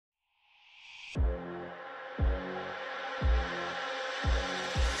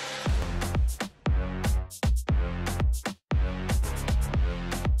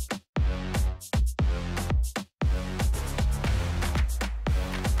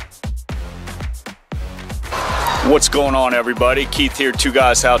What's going on, everybody? Keith here, Two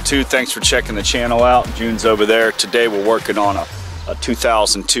Guys How To. Thanks for checking the channel out. June's over there. Today we're working on a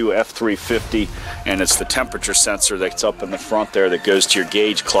 2002 F350, and it's the temperature sensor that's up in the front there that goes to your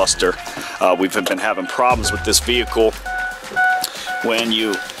Gage cluster. We've been having problems with this vehicle. When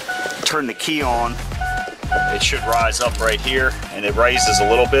you turn the key on, it should rise up right here, and it raises a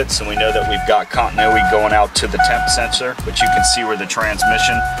little bit, so we know that we've got continuity going out to the temp sensor. But you can see where the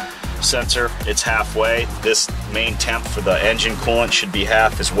transmission sensor, it's halfway. This main temp for the engine coolant should be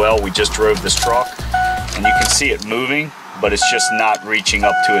half as well. We just drove this truck, and you can see it moving, but it's just not reaching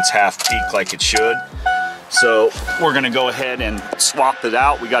up to its half peak like it should. So we're gonna go ahead and swap it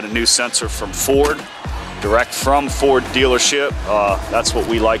out. We got a new sensor from Ford, direct from Ford dealership. That's what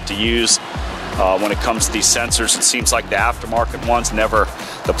we like to use when it comes to these sensors. It seems like the aftermarket ones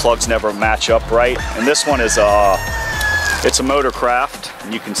the plugs never match up right. And this one is it's a Motorcraft,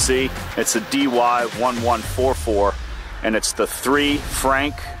 and you can see it's a DY1144, and it's the 3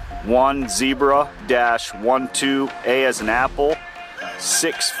 Frank 1 Zebra -12 A as an apple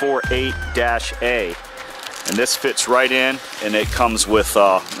 648-A, and this fits right in, and it comes with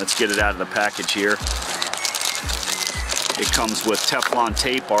let's get it out of the package here. It comes with Teflon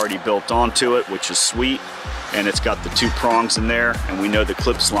tape already built onto it, which is sweet, and it's got the 2 prongs in there, and we know the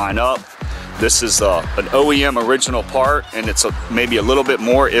clips line up. This is an OEM original part, and it's maybe a little bit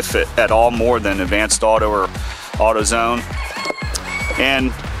more, if at all more, than Advanced Auto or AutoZone.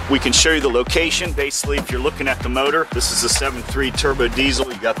 And we can show you the location. Basically, if you're looking at the motor, this is a 7.3 turbo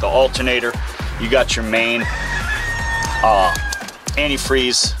diesel. You got the alternator, you got your main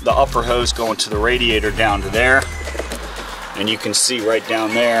antifreeze, the upper hose going to the radiator down to there. And you can see right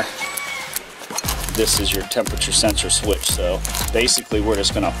down there, this is your temperature sensor switch. So basically we're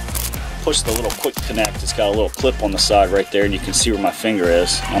just gonna push the little quick connect. It's got a little clip on the side right there, and you can see where my finger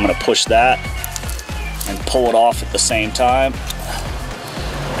is. I'm gonna push that and pull it off at the same time.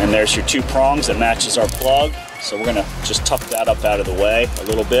 And there's your 2 prongs that matches our plug. So we're gonna just tuck that up out of the way a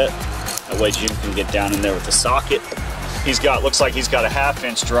little bit. That way Jim can get down in there with the socket. Looks like he's got a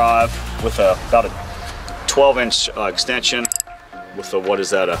 1/2-inch drive with about a 12-inch extension with a, what is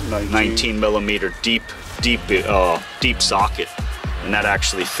that, a 19mm deep socket. And that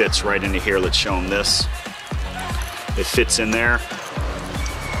actually fits right into here. Let's show them this. It fits in there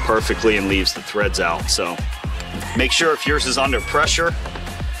perfectly and leaves the threads out. So make sure if yours is under pressure,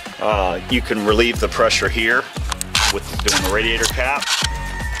 you can relieve the pressure here with doing the radiator cap.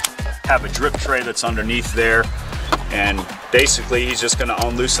 Have a drip tray that's underneath there, and basically he's just gonna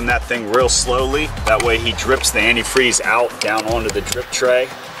unloosen that thing real slowly. That way he drips the antifreeze out down onto the drip tray.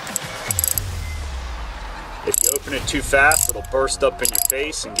 If you open it too fast, it'll burst up in your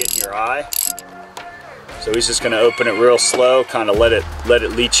face and get in your eye. So he's just gonna open it real slow, kind of let it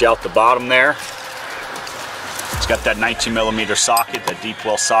leach out the bottom there. It's got that 19mm socket, that deep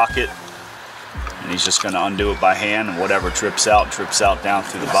well socket, and he's just gonna undo it by hand, and whatever drips out down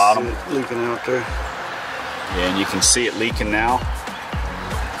through the bottom. See it leaking out there. Yeah, and you can see it leaking now.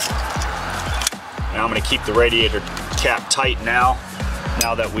 Now I'm gonna keep the radiator cap tight now.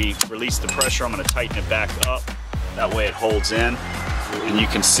 Now that we release the pressure, I'm going to tighten it back up. That way it holds in. And you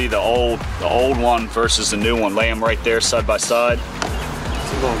can see the old one versus the new one. Lay them right there side by side.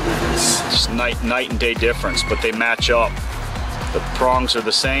 It's just night and day difference, but they match up. The prongs are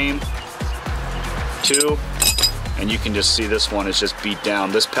the same, 2, and you can just see this one is just beat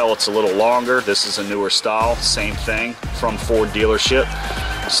down. This pellet's a little longer. This is a newer style, same thing from Ford dealership.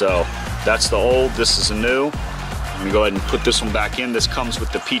 So that's the old, this is a new. I'm gonna go ahead and put this one back in. This comes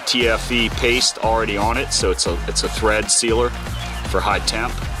with the PTFE paste already on it, so it's a thread sealer for high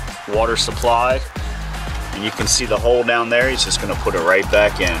temp. Water supply, and you can see the hole down there. He's just gonna put it right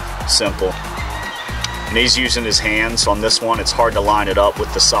back in. Simple. And he's using his hands on this one. It's hard to line it up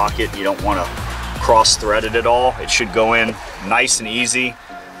with the socket. You don't want to cross thread it at all. It should go in nice and easy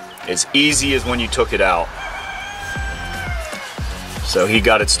as when you took it out. So he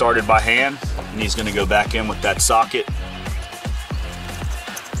got it started by hand, and he's going to go back in with that socket.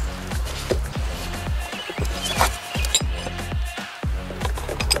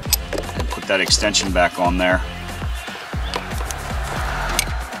 And put that extension back on there.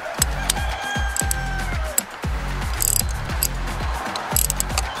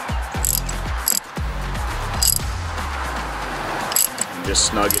 And just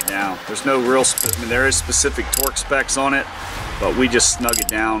snug it down. There's no real, there is specific torque specs on it, but we just snug it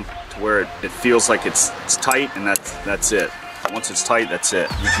down to where it feels like it's tight, and that's it. Once it's tight, that's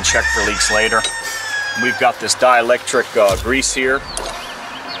it. You can check for leaks later. We've got this dielectric grease here.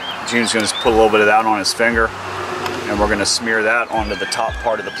 June's going to put a little bit of that on his finger, and we're gonna smear that onto the top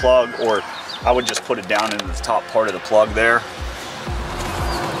part of the plug, or I would just put it down into the top part of the plug there.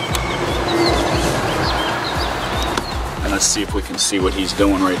 And let's see if we can see what he's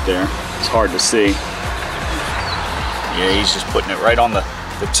doing right there. It's hard to see. Yeah, he's just putting it right on the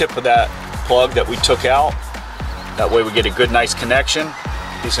tip of that plug that we took out. That way we get a good, nice connection.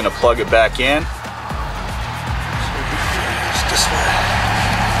 He's gonna plug it back in. Just this way.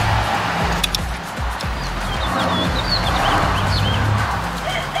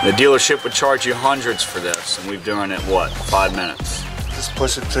 The dealership would charge you hundreds for this, and we've done it, what, 5 minutes? Just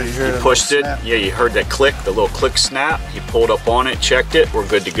push it till you hear it. He pushed it, yeah, you heard that click, the little click snap. He pulled up on it, checked it, we're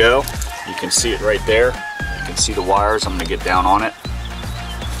good to go. You can see it right there. You can see the wires. I'm gonna get down on it.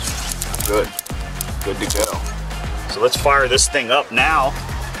 Good to go. So let's fire this thing up now.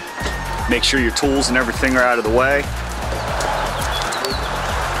 Make sure your tools and everything are out of the way.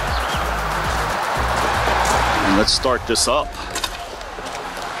 And let's start this up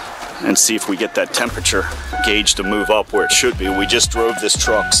and see if we get that temperature gauge to move up where it should be. We just drove this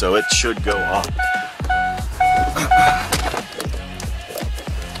truck, so it should go up.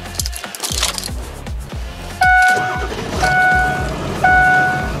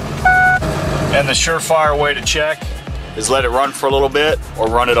 And the surefire way to check is let it run for a little bit or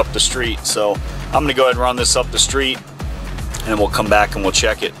run it up the street. So I'm gonna go ahead and run this up the street, and then we'll come back and we'll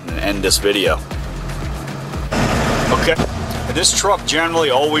check it and end this video. Okay, this truck generally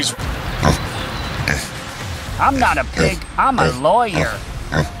always... I'm not a pig, I'm a lawyer.